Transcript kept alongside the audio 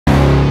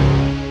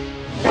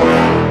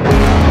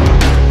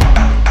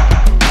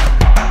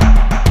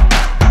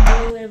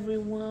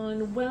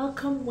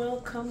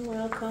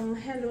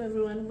Hello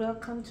everyone,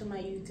 welcome to my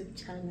YouTube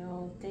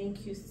channel.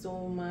 Thank you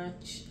so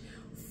much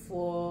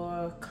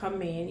for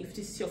coming. If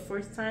this is your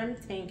first time,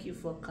 thank you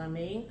for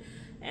coming.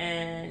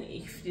 And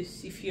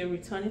if you're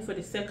returning for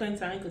the second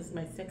time, because it's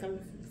my second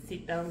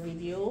sit down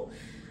video,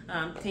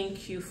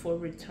 thank you for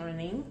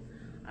returning.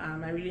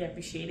 I really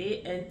appreciate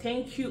it. And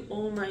thank you,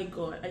 oh my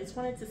god, I just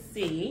wanted to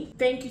say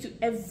thank you to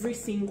every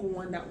single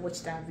one that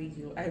watched that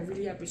video. I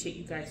really appreciate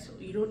you guys.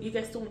 You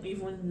guys don't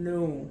even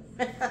know.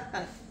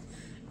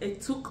 It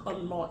took a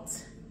lot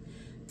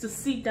to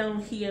sit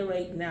down here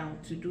right now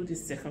to do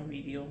this second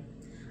video.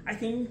 I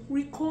can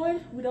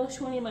record without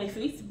showing my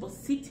face, but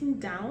sitting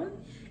down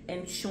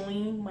and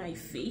showing my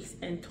face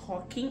and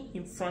talking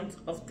in front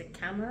of the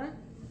camera,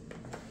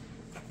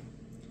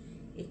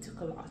 it took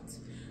a lot.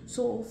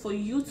 So for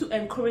you to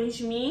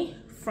encourage me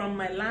from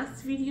my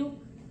last video,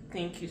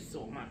 thank you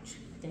so much.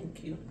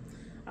 Thank you.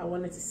 I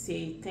wanted to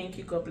say thank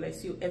you, God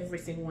bless you, every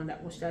single one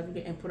that watched that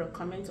video and put a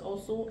comment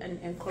also and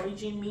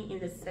encouraging me in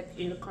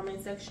the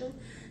comment section.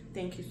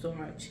 Thank you so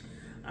much.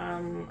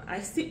 I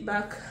sit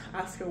back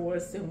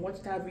afterwards and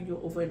watch that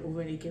video over and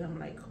over again. I'm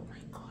like, oh my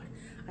god,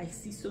 I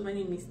see so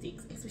many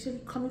mistakes,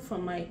 especially coming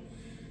from my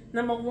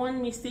number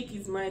one mistake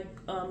is my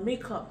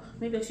makeup.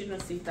 Maybe I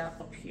shouldn't say that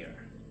up here.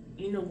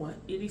 You know what,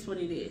 it is what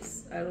it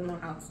is. I don't know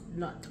how to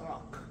not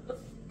talk.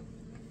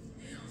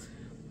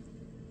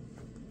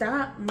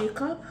 That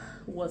makeup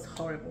was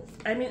horrible.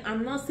 I mean,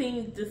 I'm not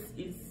saying this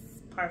is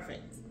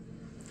perfect,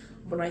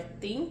 but I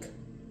think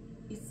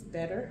it's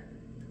better.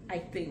 I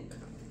think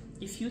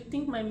if you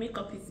think my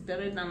makeup is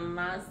better than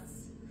last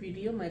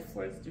video, my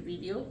first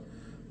video,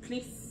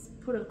 please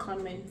put a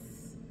comment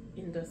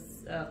in the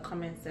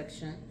comment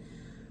section.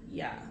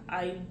 Yeah,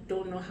 I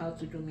don't know how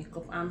to do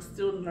makeup. I'm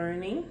still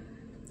learning.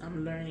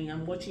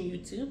 I'm watching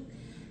YouTube,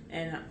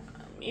 and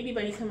maybe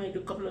by the time I do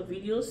a couple of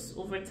videos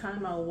over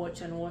time, I'll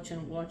watch and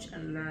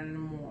learn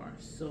more.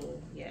 So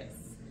yes,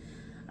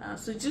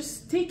 so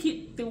just take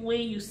it the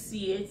way you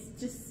see it.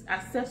 Just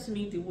accept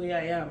me the way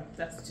I am.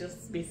 That's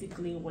just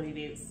basically what it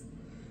is.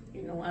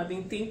 You know, I've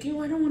been thinking,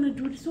 oh, I don't want to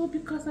do this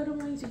because I don't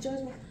want you to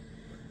judge me,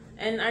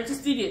 and I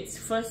just did it.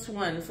 First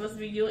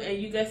video,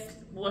 and you guys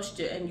watched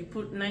it and you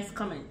put nice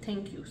comment.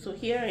 Thank you. So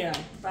here I am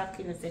back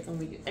in the second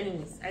video.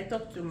 Anyways, I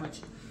talked too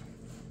much.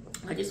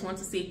 I just want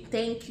to say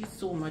thank you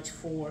so much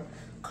for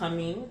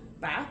coming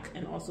back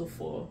and also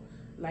for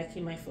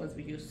liking my first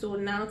video. So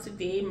now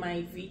today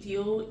my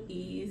video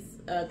is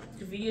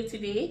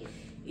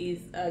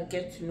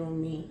get to know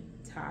me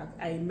tag.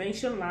 I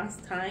mentioned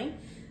last time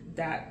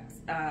that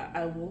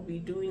I will be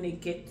doing a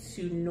get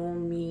to know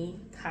me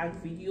tag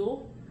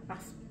video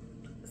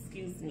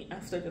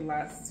after the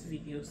last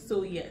video.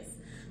 So yes,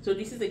 so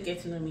this is a get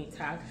to know me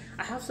tag.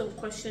 I have some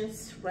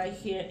questions right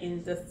here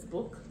in this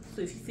book. So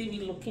if you see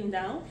me looking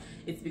down,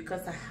 it's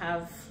because I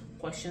have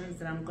questions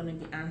that I'm going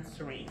to be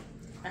answering.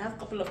 I have a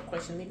couple of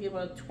questions, maybe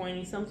about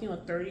 20 something or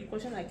 30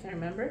 questions, I can't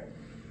remember.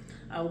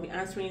 I will be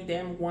answering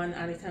them one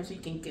at a time so you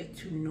can get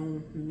to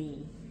know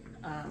me.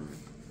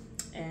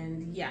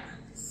 And yeah,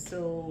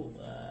 so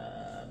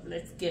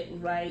let's get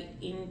right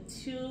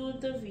into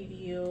the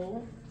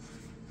video.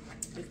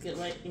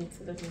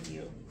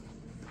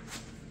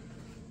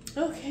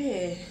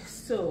 Okay,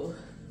 so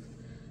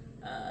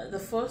the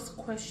first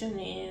question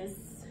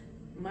is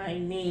my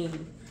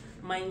name.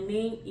 My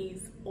name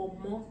is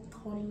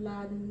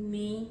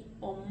Omotolani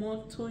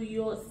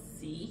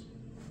Omotoyosi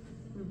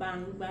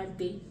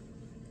Bangbade.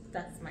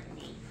 That's my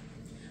name.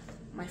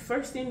 My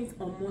first name is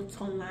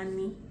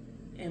Omotolani,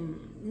 and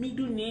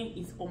middle name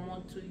is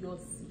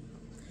Omotoyosi.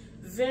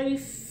 Very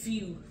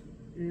few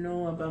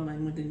know about my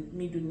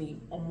middle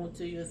name,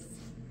 Omotoyosi.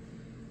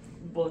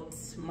 But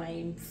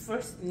my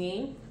first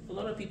name, a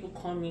lot of people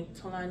call me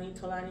Tolani,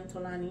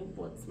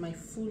 but my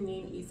full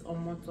name is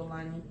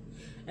Omotolani,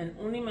 and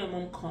only my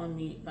mom called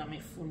me by my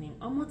full name,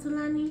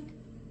 Omotolani.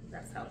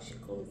 That's how she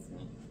calls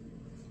me.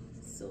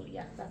 So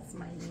yeah, that's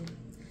my name.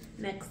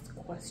 Next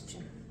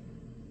question.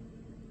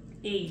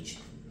 Age.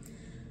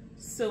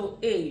 So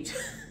age.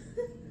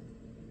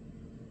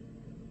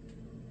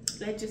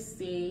 Let's just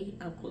say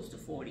I'm close to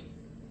 40.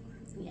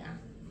 Yeah,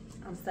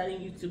 I'm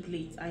starting YouTube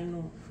late, I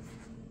know.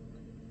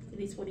 It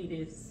is what it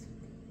is.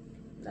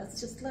 That's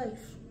just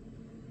life.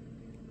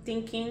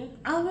 Thinking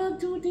I will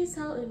do this,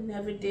 how it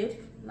never did.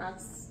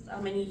 That's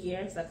how many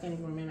years, I can't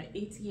even remember.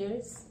 8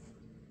 years.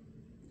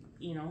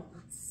 You know,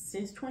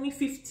 since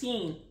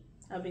 2015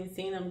 I've been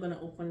saying I'm gonna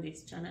open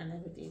this channel. I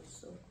never did.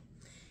 So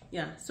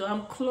yeah, so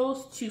I'm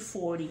close to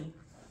 40,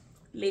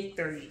 late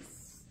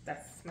 30s.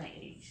 That's my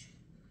age.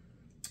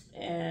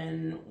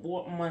 And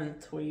what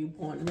month were you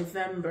born?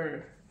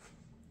 November.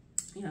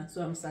 Yeah,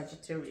 so I'm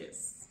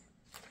Sagittarius.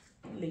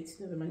 Late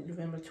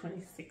November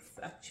 26th,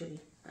 actually.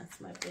 That's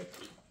my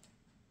birthday.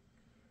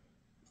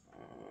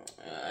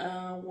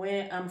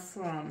 Where I'm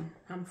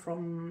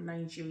from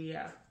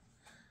Nigeria.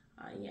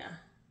 Yeah,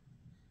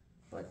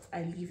 but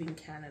I live in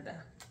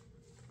Canada.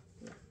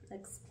 Yeah.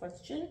 Next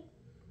question.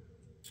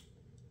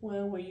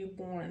 Where were you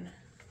born?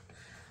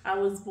 I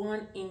was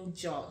born in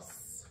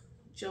Jos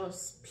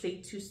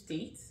Plateau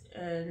State,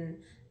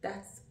 and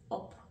that's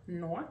up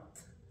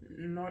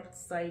north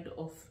side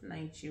of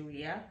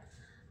Nigeria.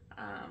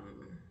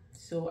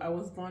 So I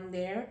was born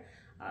there.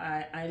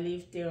 I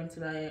lived there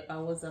until I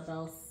was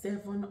about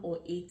 7 or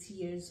 8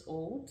 years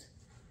old,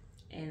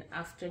 and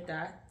after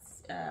that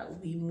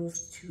we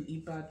moved to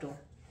Ibadan,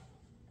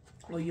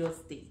 Oyo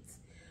State.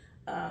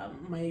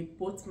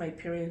 Both my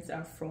parents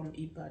are from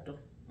Ibadan,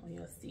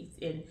 Oyo State,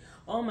 and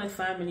all my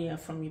family are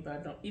from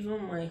Ibadan.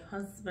 Even my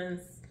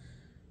husband's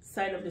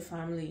side of the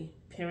family,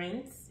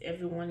 parents,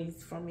 everyone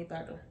is from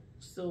Ibadan.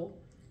 So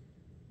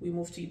we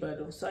moved to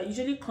Ibadan. So I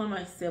usually call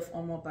myself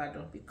Omo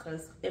Ibadan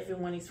because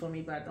everyone is from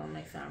Ibadan,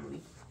 my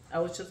family. I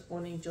was just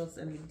born in Jos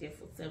and lived there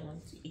for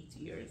 7 to 8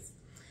 years.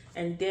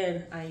 And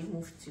then I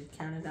moved to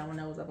Canada when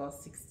I was about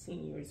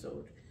 16 years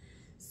old.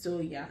 So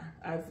yeah,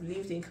 I've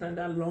lived in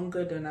Canada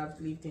longer than I've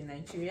lived in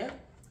Nigeria.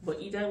 But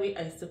either way,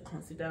 I still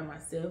consider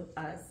myself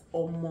as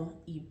Omo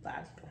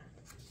Ibadan.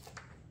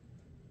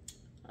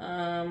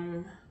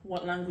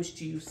 What language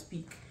do you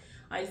speak?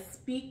 I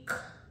speak,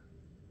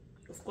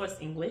 of course,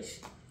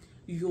 English,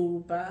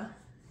 Yoruba,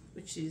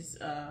 which is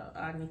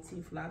our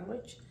native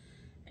language,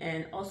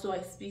 and also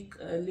I speak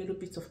a little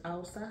bit of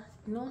Hausa.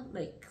 Not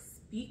like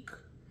speak,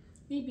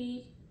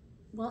 maybe,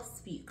 well,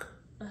 speak.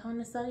 I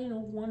understand,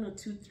 1 or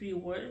 2, 3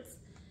 words.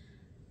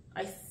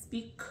 I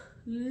speak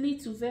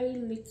little, very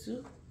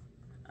little.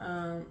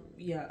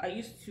 Yeah, I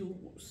used to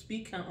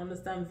speak and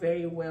understand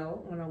very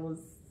well when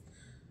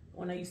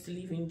I used to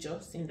live in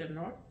Jos in the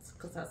north,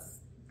 because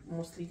that's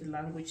mostly the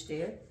language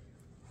there.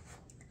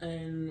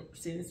 And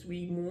since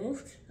we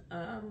moved,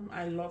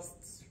 I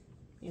lost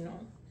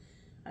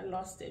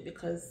it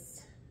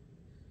because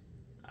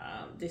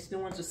there's no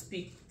one to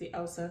speak the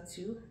Hausa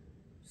to.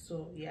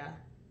 So yeah,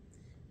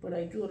 but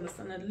I do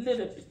understand a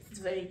little bit,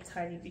 very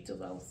tiny bit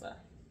of Hausa.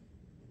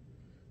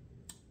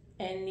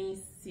 Any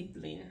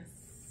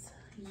siblings?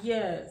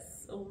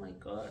 Yes. Oh my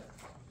god,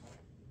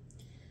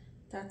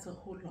 that's a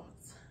whole lot.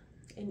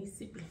 Any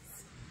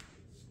siblings?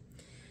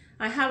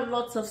 I have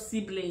lots of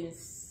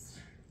siblings.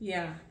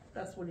 Yeah,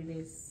 that's what it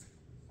is.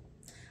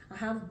 I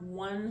have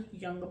one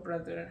younger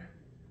brother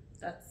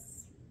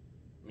that's,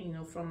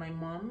 from my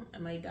mom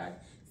and my dad.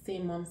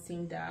 Same mom,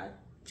 same dad,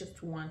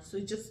 just one. So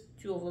just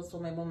 2 of us, for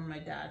my mom and my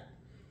dad.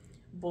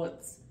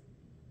 But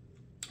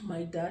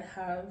my dad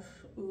have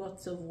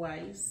lots of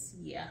wives,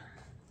 yeah.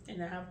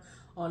 And I have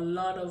a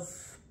lot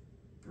of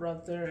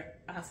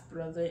half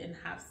brother and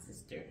half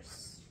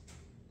sisters.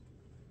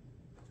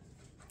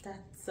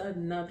 That's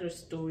another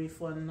story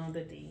for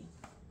another day.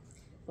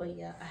 But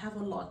yeah, I have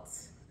a lot.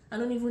 I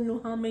don't even know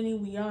how many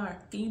we are.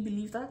 Can you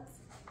believe that?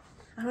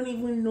 I don't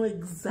even know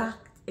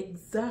exact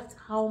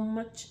how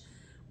much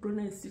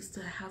brother and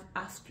sister I have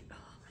after.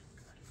 Oh my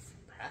god, it's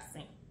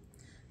embarrassing.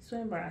 So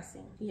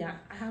embarrassing. Yeah,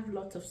 I have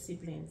lots of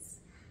siblings.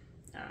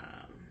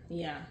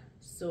 Yeah,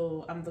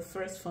 so I'm the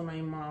first for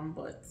my mom,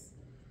 but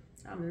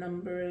I'm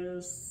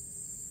number 5,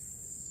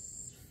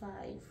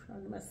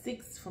 number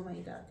 6 for my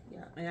dad.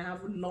 Yeah, and I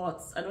have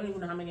lots. I don't even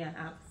know how many I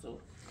have.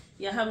 So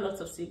yeah, I have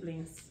lots of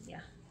siblings.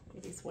 Yeah,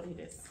 it is what it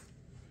is.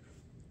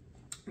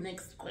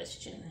 Next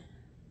question.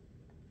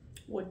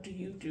 What do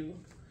you do?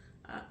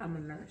 I'm a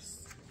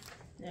nurse.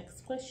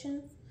 Next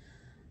question.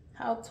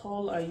 How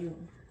tall are you?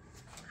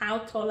 How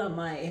tall am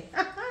I?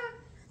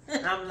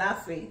 I'm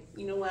laughing.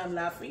 You know why I'm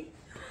laughing?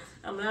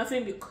 I'm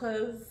laughing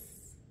because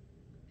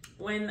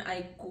when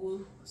I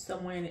go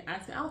somewhere and they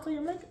ask me, how tall are you?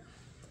 I'm like,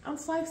 I'm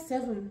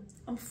 5'7".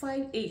 I'm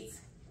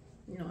 5'8".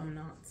 No, I'm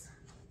not.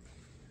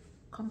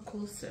 Come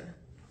closer.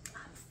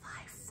 I'm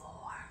 5'4".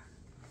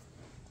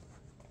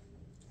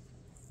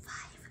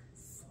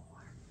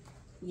 5'4".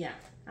 Yeah,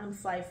 I'm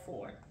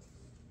 5'4".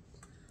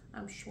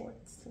 I'm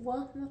short.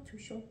 Well, not too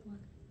short, but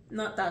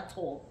not that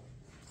tall.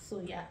 So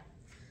yeah,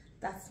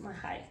 that's my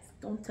height.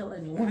 Don't tell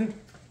anyone.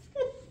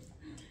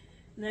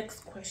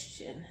 Next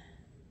question.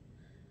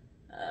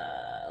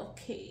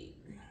 Okay.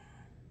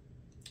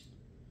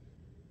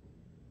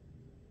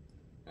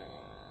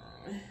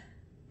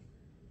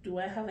 Do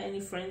I have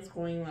any friends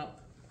growing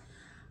up?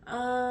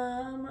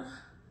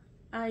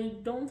 I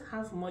don't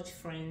have much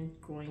friends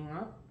growing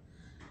up.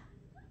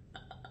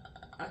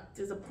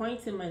 There's a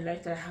point in my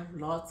life that I have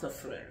lots of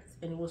friends,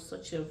 and it was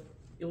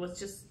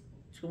just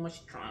too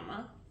much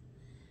drama.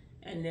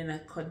 And then I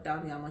cut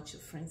down the amount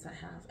of friends I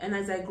have. And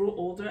as I grow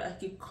older, I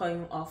keep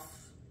cutting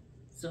off.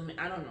 So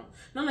I don't know.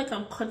 Not like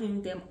I'm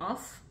cutting them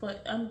off,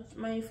 but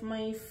my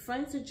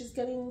friends are just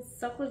getting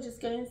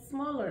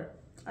smaller.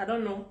 I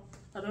don't know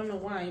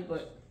why,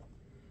 but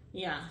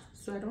yeah.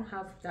 So I don't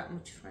have that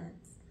much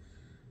friends.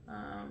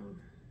 I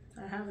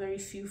have very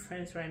few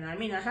friends right now. I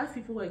mean, I have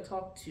people who I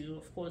talk to,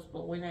 of course,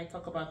 but when I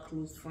talk about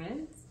close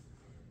friends,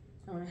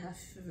 I only have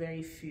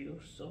very few.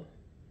 So,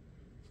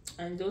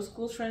 and those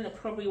close friends are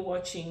probably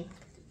watching.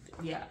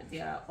 Yeah, they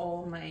are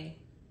all my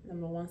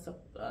 #1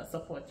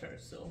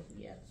 supporters. So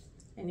yeah,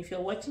 and if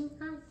you're watching,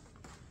 hi.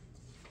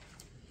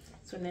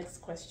 So next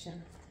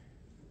question.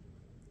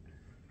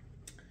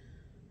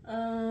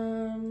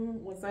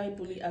 Was I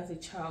bullied as a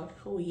child?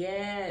 Oh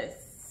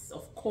yes,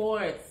 of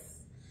course.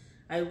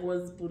 I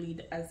was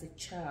bullied as a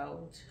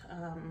child.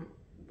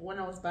 when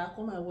I was back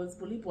home, I was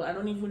bullied, but I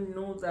don't even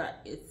know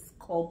that it's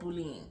called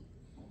bullying.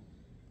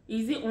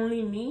 Is it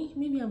only me?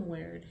 Maybe I'm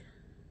weird.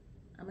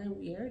 Am I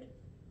weird?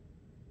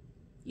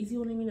 Is it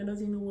only me that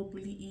doesn't know what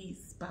bully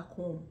is back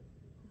home?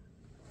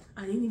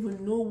 I didn't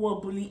even know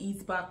what bully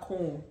is back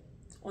home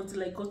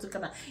until I got to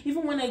Canada.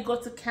 Even when I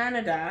got to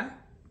Canada,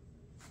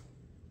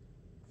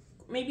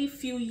 maybe a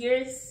few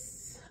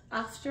years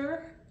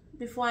after,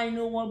 before I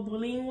know what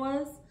bullying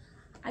was,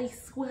 I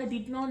swear I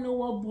did not know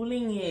what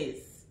bullying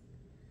is.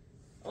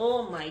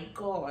 Oh my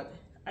God.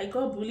 I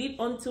got bullied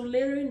until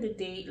later in the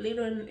day,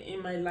 later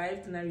in my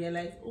life, and I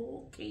realized,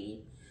 oh, okay,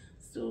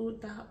 so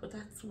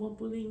that's what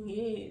bullying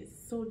is.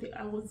 So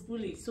I was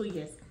bullied. So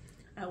yes,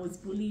 I was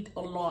bullied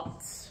a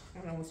lot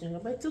when I was younger,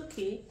 but it's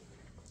okay.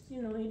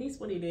 You know, it is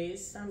what it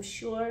is. I'm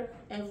sure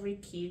every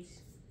kid,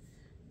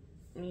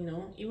 you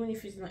know, even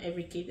if it's not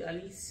every kid, at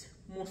least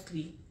most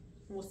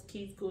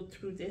kids go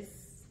through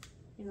this,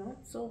 you know.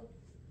 So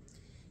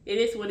it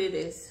is what it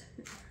is.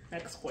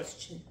 Next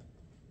question.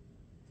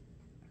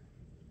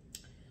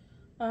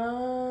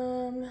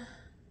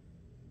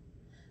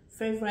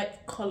 Favorite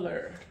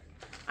color.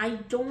 I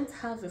don't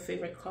have a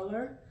favorite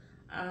color,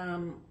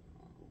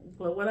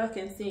 but what I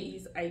can say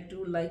is I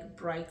do like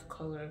bright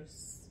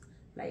colors,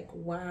 like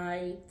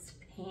white,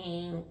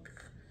 pink,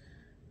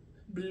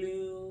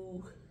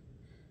 blue,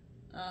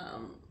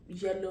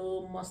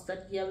 yellow,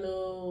 mustard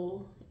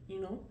yellow.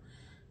 You know,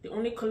 the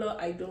only color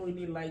I don't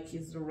really like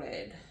is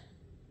red.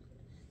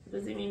 It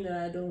doesn't mean that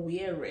I don't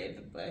wear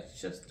red, but I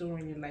just don't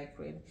really like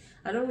red.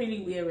 I don't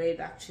really wear red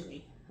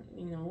actually,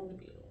 you know,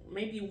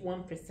 maybe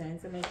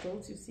 1% and I go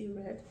to see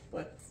red,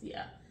 but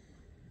yeah.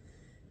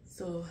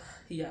 So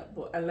yeah,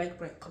 but I like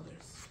bright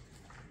colors.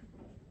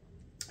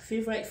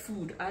 Favorite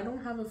food. I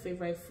don't have a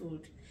favorite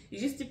food. It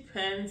just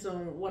depends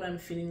on what I'm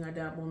feeling at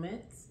that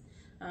moment.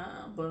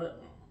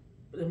 But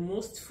the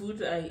most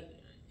food I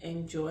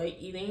enjoy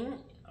eating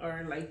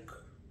are like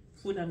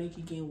food that make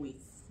you gain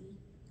weight.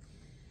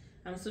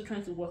 I'm still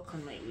trying to work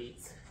on my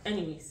weight.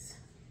 Anyways,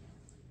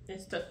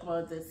 let's talk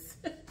about this.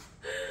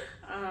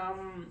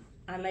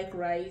 I like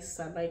rice,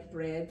 I like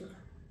bread,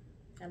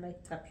 I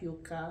like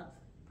tapioca.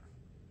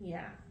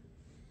 Yeah,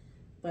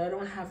 but I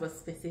don't have a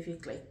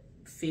specific like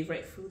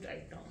favorite food.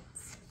 I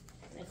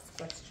don't. Next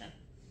question.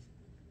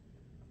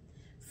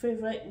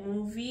 Favorite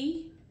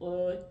movie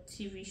or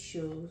TV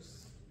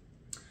shows?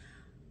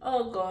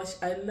 Oh gosh,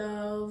 I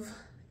love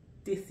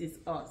This Is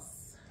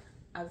Us.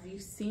 Have you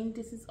seen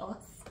This Is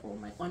Us? Oh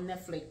my, on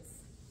Netflix.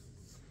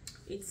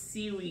 It's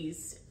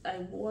series. I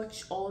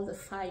watch all the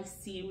 5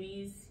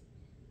 series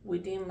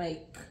within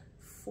like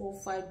 4 or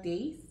 5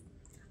 days.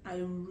 I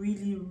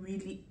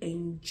really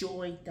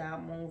enjoyed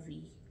that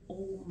movie.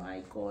 Oh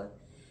my God,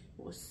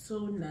 it was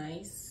so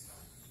nice,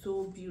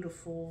 so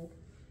beautiful,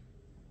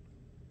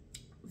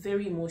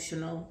 very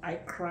emotional. I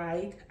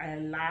cried, I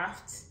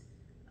laughed,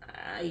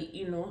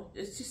 you know,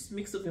 it's just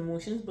mix of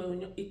emotions,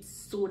 but it's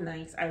so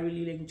nice. I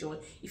really enjoy.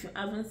 If you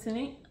haven't seen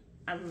it,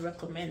 I would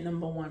recommend,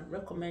 number 1,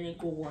 recommend it,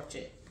 go watch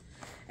it.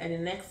 And the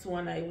next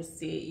one I would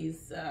say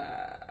is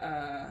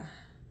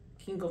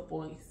King of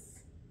Boys.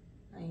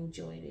 I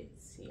enjoyed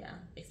it, yeah,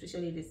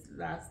 especially this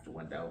last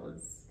one that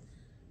was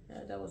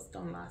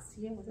done last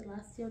year. Was it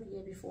last year or the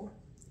year before?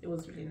 It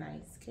was really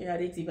nice.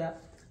 Kayadetiba,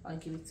 I'll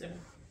give it to her.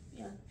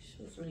 Yeah,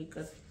 she was really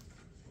good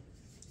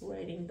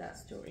writing that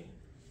story.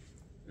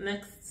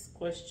 Next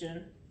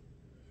question.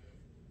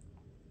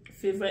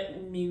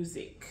 Favorite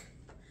music.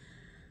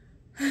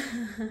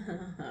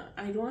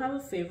 I don't have a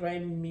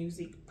favorite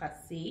music per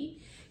se.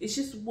 It's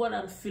just what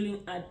I'm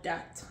feeling at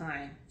that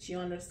time. Do you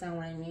understand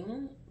what I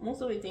mean?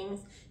 Most of the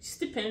things just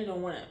depend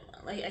on what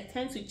I'm like. I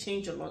tend to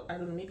change a lot. I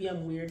don't know, maybe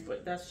I'm weird,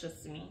 but that's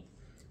just me.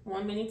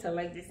 1 minute I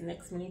like this,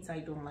 next minute I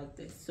don't like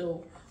this.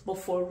 So, but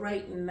for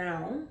right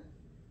now,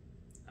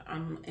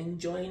 I'm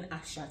enjoying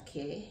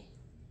Ashake,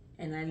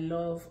 and I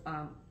love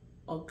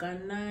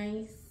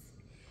Organize.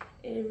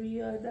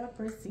 Every other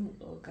person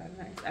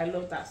Organize. I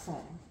love that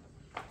song.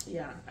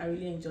 Yeah, I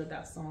really enjoyed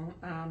that song.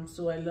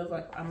 So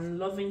I'm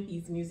loving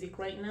his music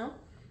right now.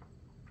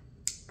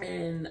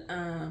 And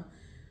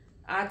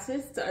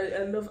artists,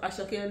 I love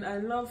Ashake, and I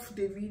love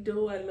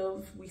Davido. I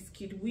love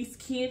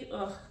Wizkid.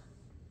 Oh,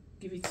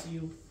 give it to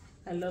you.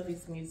 I love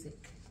his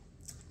music.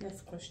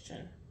 Next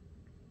question.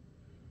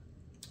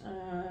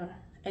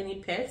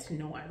 Any pets?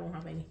 No, I don't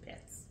have any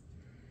pets.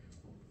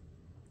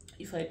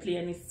 If I play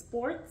any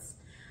sports,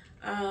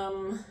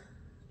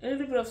 a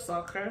little bit of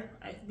soccer.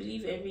 I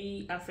believe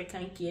every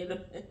African kid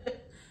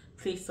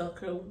plays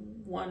soccer,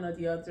 one or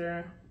the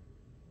other,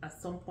 at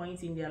some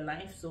point in their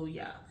life. So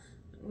yeah,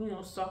 you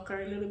know,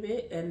 soccer a little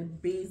bit,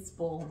 and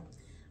baseball.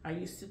 I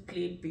used to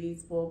play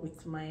baseball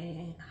with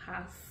my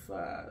half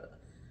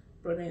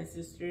brother and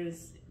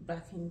sisters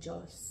back in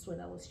Jos when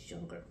I was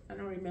younger. I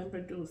don't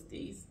remember those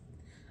days.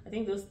 I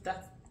think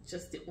that's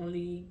just the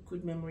only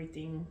good memory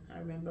thing I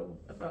remember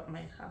about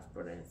my half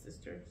brother and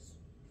sisters.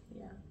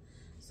 Yeah.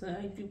 So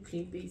I do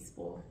play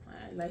baseball.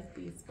 I like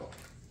baseball.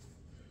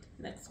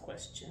 Next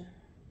question.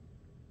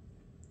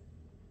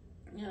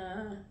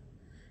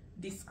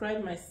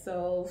 Describe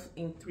myself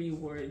in 3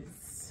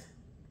 words.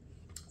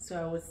 So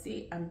I would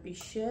say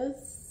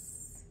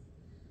ambitious,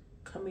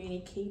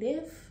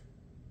 communicative,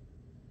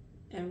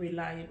 and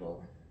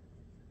reliable.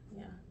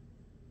 Yeah,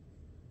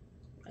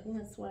 I think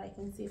that's what I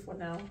can say for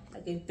now.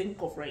 I can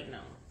think of right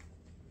now.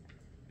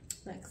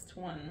 Next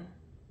one.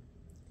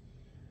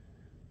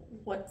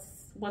 What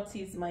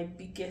is my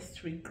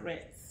biggest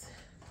regret?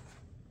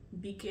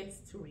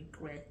 Biggest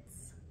regret.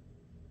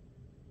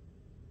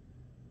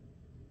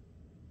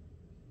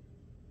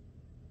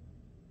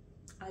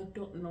 I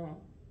don't know.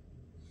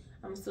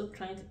 I'm still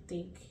trying to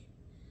think.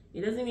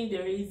 It doesn't mean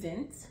there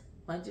isn't.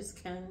 I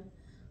just can't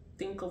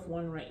think of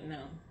one right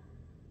now.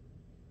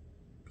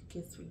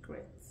 Biggest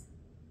regrets.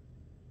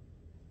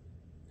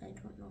 I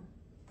don't know.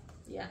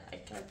 Yeah, I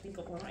can't think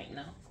of one right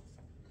now.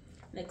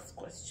 Next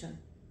question.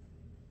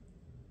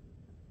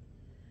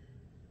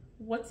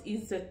 What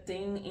is the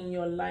thing in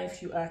your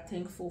life you are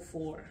thankful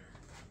for?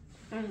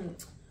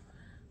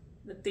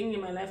 The thing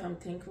in my life I'm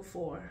thankful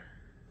for.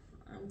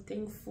 I'm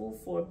thankful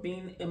for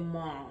being a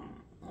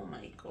mom. Oh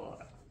my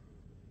God.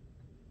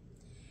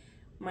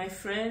 My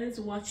friends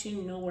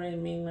watching know what I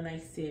mean when I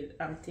said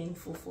I'm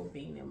thankful for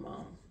being a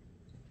mom.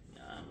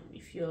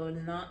 If you're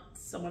not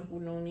someone who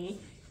know me,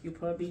 you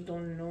probably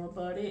don't know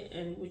about it,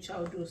 and which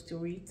I'll do a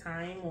story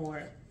time,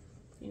 or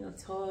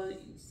tell,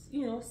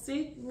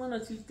 say 1 or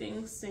 2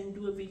 things and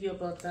do a video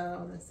about that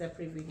on a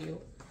separate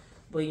video.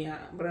 But yeah,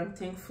 I'm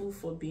thankful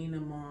for being a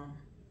mom.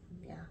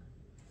 Yeah,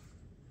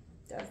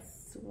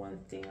 that's one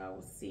thing I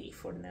would say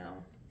for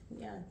now.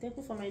 Yeah,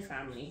 thankful for my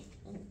family.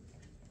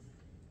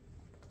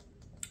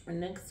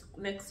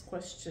 Next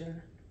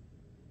question.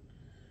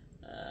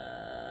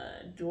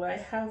 Do I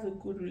have a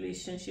good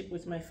relationship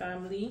with my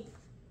family?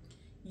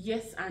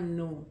 Yes and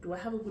no. Do I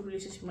have a good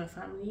relationship with my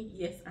family?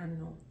 Yes and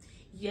no.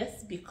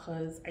 Yes,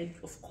 because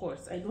of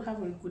course I do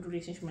have a good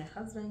relationship with my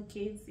husband,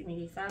 kids,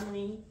 immediate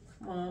family,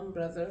 mom,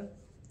 brother.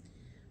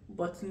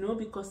 But no,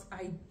 because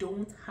I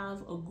don't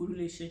have a good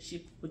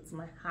relationship with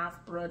my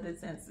half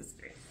brothers and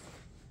sisters.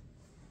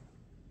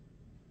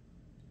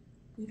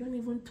 We don't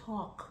even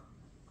talk.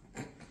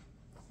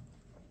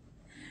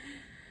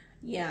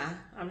 Yeah,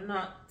 I'm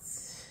not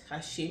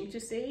ashamed to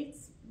say it,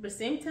 but at the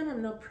same time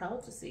I'm not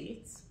proud to say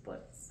it.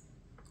 But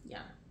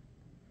yeah,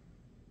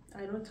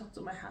 I don't talk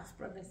to my half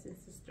brothers and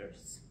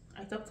sisters.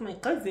 I talk to my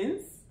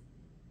cousins,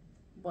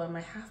 but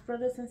my half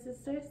brothers and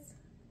sisters,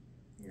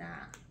 nah.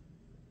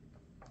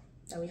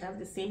 That we have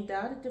the same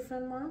dad, a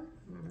different mom,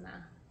 nah.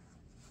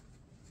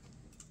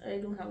 I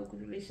don't have a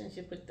good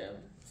relationship with them,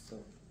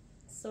 so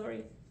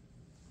sorry.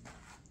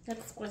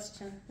 Next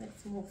question.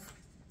 Let's move.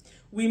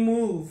 We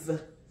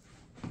move.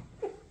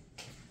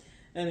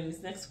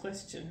 Anyways, next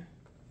question.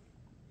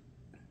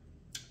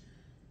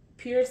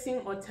 Piercing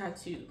or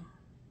tattoo?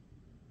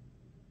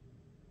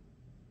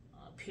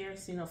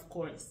 Piercing, of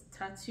course.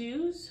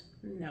 Tattoos?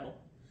 No.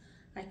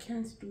 I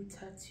can't do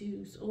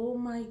tattoos. Oh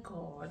my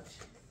God.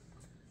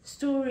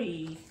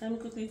 Story. Let me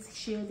quickly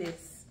share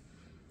this.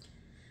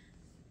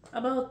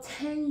 About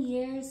 10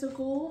 years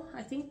ago,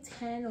 I think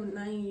 10 or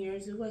 9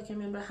 years ago, I can't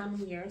remember how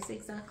many years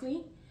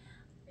exactly,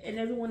 and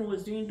everyone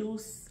was doing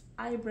those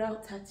eyebrow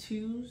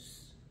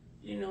tattoos,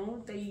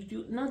 that you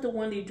do, not the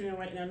one they're doing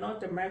right now, not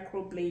the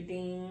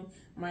microblading,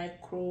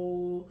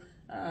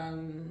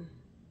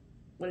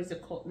 what is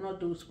it called, not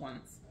those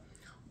ones,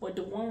 but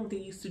the one they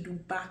used to do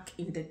back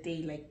in the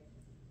day, like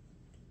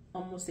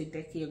almost a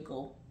decade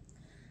ago.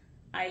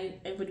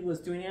 Everybody was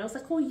doing it. I was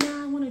like, oh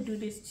yeah, I want to do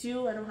this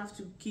too. I don't have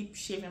to keep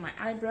shaving my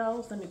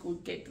eyebrows. Let me go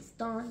get this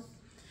done.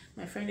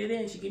 My friend did it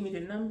and she gave me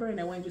the number, and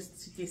I went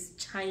to this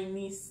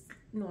Chinese,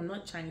 no,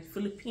 not Chinese,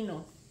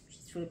 Filipino.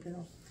 She's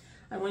Filipino.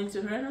 I went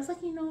to her and I was like,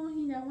 I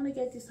want to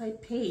get this. I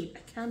paid.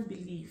 I can't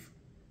believe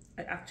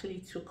I actually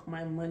took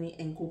my money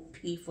and go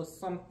pay for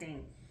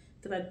something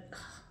that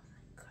oh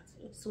my God,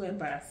 it was so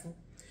embarrassing.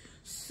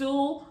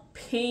 So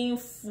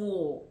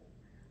painful.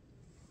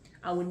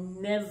 I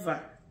would never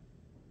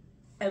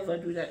ever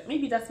do that.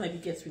 Maybe that's my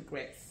biggest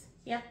regret.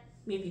 Yeah,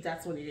 maybe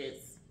that's what it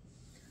is.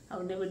 I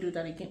will never do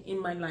that again in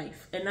my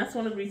life. And that's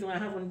one of the reasons why I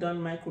haven't done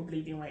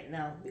microblading right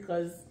now,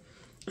 because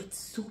it's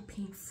so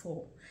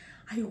painful.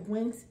 I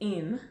went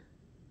in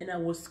and I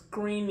was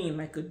screaming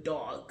like a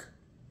dog.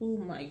 Oh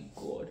my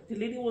God. The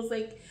lady was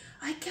like,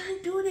 I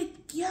can't do it.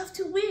 You have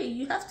to wait.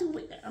 You have to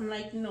wait. I'm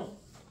like, no.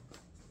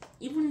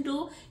 Even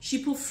though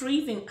she put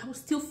freezing, I was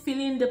still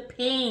feeling the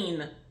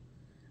pain.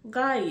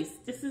 Guys,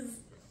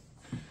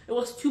 it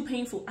was too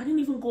painful. I didn't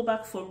even go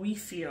back for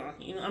refill.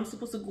 I'm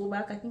supposed to go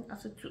back, I think,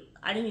 after 2.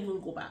 I didn't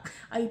even go back.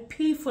 I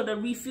paid for the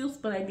refills,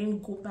 but I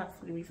didn't go back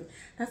for the refill.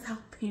 That's how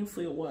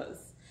painful it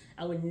was.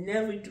 I would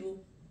never do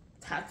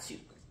tattoo.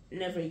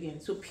 Never again.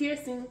 So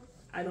piercing,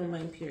 I don't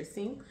mind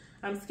piercing.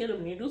 I'm scared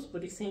of needles,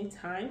 but at the same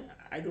time,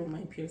 I don't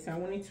mind piercing. I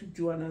wanted to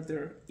do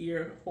another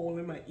ear hole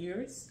in my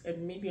ears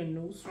and maybe a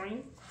nose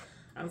ring.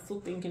 I'm still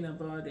thinking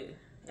about it.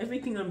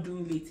 Everything I'm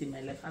doing late in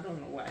my life, I don't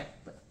know why,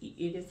 but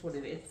it is what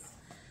it is.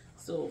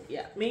 So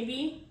yeah,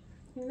 maybe,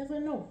 you never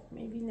know,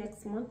 maybe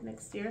next month,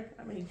 next year,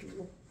 I may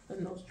do a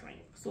nose ring.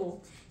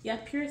 So yeah,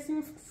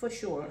 piercing for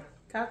sure.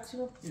 Cat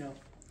too? No.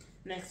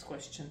 Next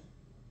question.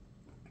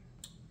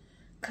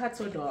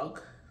 Cat or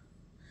dog?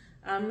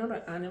 I'm not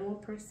an animal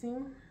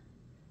person,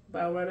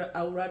 but I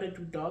would rather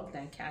do dog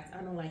than cat.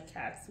 I don't like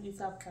cats. We used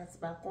to have cats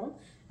back home,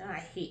 and I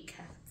hate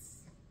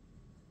cats.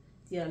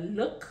 Their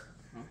look.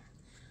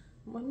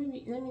 But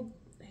maybe let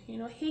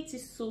me, hate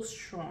is so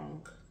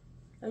strong.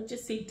 Let's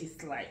just say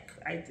dislike.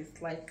 I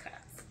dislike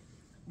cats,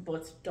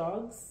 but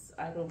dogs,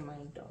 I don't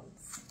mind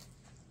dogs.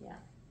 Yeah.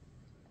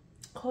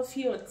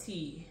 Coffee or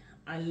tea?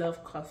 I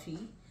love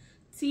coffee.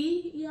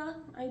 Tea, yeah,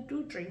 I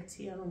do drink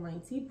tea. I don't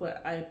mind tea,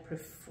 but I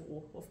prefer,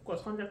 of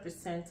course,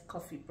 100%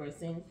 coffee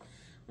person.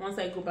 Once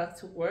I go back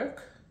to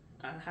work,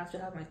 I have to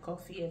have my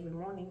coffee every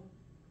morning.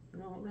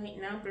 Right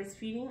now,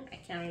 breastfeeding, I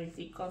can't really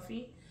take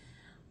coffee.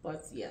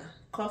 But yeah,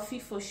 coffee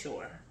for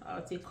sure.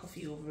 I'll take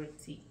coffee over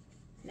tea.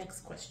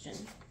 Next question.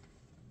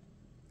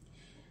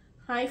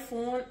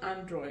 iPhone,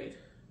 Android.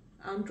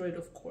 Android,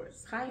 of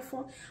course.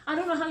 iPhone. I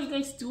don't know how you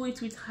guys do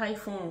it with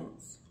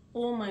iPhones.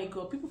 Oh my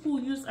god. People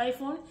who use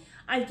iPhone,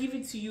 I give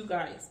it to you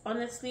guys.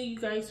 Honestly, you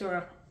guys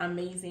are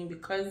amazing,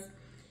 because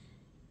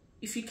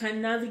if you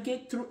can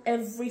navigate through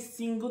every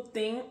single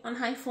thing on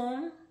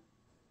iPhone,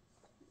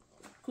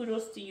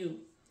 kudos to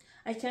you.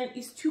 I can't,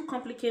 it's too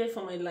complicated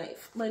for my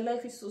life. My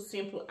life is so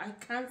simple. I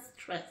can't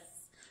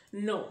stress.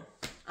 No.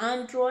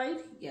 Android,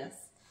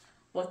 yes.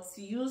 But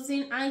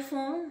using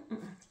iPhone,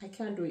 I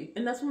can't do it.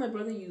 And that's what my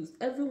brother used.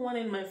 Everyone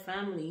in my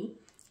family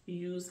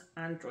use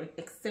Android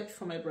except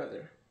for my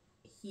brother.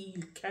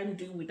 He can't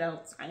do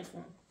without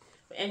iPhone.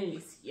 But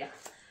anyways, yeah.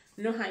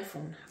 No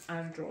iPhone,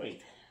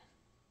 Android.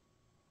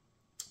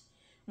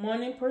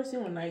 Morning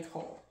person or night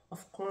hall?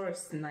 Of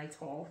course, night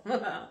hall.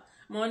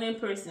 Morning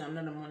person, I'm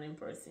not a morning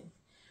person.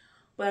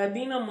 But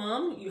being a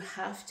mom, you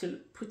have to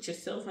put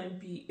yourself and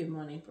be a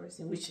morning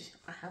person, which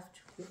I have to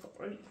wake up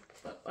early.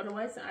 But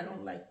otherwise, I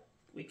don't like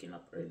waking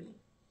up early.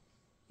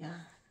 Yeah,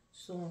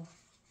 so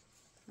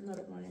I'm not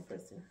a morning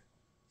person.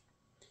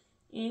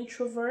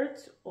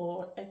 Introvert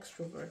or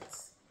extrovert?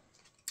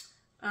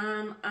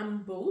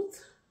 I'm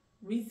both.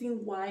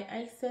 Reason why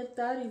I said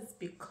that is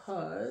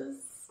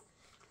because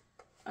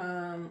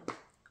I'm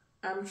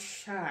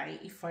shy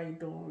if I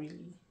don't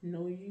really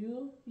know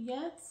you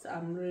yet.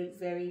 I'm really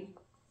very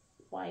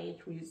quiet,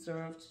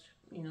 reserved,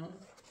 don't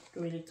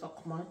really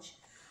talk much.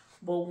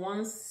 But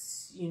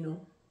once,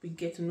 we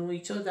get to know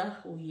each other,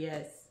 oh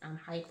yes, I'm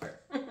hyper.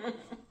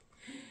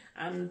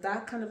 I'm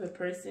that kind of a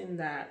person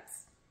that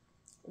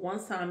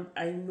once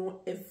I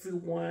know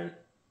everyone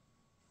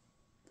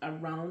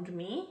around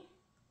me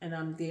and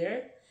I'm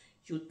there,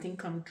 you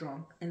think I'm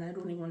drunk, and I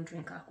don't even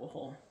drink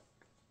alcohol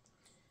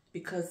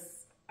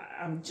because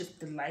I'm just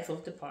the life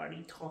of the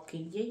party,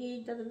 talking,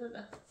 yeah, da, da, da,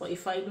 da. But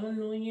if I don't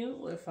know you,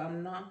 or if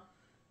I'm not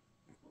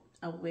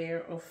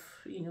aware of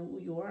who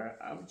you are,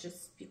 I'll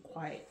just be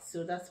quiet.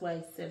 So that's why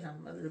I said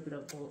I'm a little bit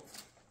of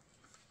both.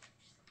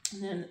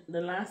 And then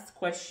the last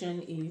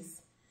question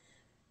is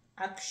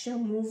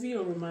action movie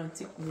or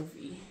romantic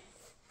movie?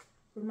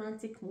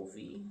 Romantic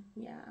movie,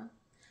 yeah.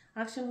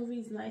 Action movie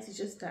is nice. It's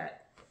just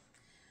that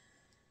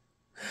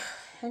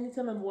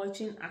anytime I'm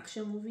watching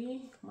action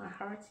movie, my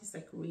heart is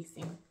like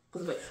racing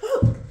because like,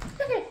 oh,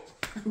 okay.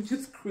 I'm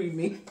just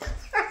screaming.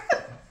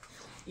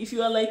 If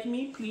you are like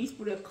me, please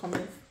put a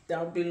comment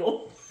down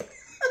below.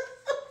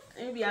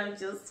 Maybe I'm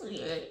just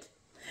weird.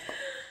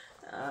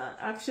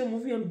 Action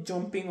movie, I'm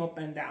jumping up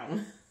and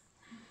down.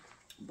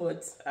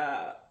 But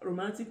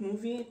romantic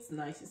movie, it's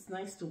nice. It's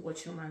nice to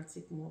watch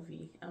romantic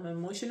movie. I'm an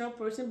emotional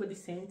person, but at the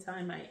same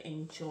time, I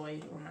enjoy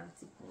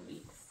romantic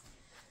movies.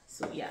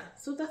 So yeah,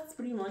 so that's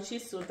pretty much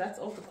it. So that's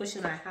all the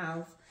question I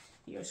have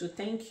here. So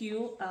thank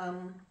you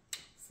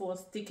for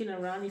sticking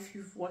around. If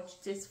you've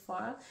watched this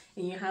far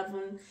and you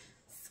haven't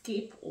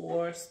skip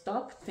or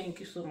stop, thank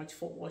you so much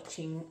for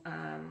watching.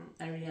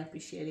 I really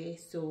appreciate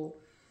it. So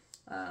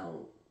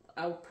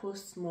I'll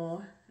post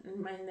more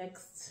in my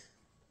next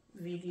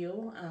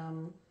video.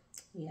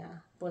 Yeah,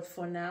 but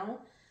for now,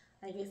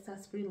 I guess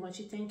that's pretty much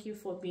it. Thank you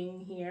for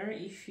being here.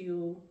 If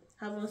you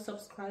haven't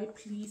subscribed,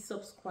 please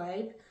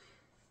subscribe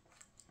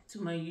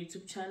to my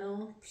YouTube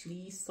channel.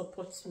 Please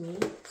support me,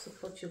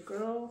 support your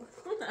girl.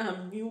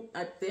 I'm new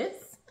at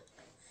this,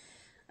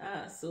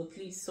 so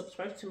please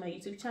subscribe to my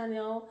YouTube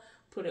channel,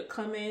 put a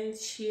comment,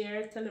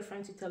 share, tell a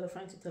friend to tell a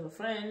friend to tell a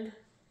friend,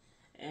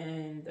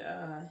 and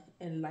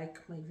like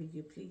my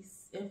video,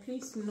 please. And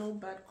please, no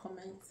bad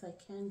comments. I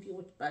can't deal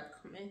with bad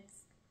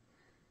comments.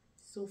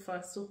 So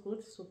far so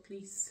good, so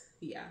please,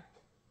 yeah,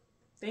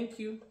 thank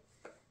you.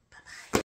 Bye bye.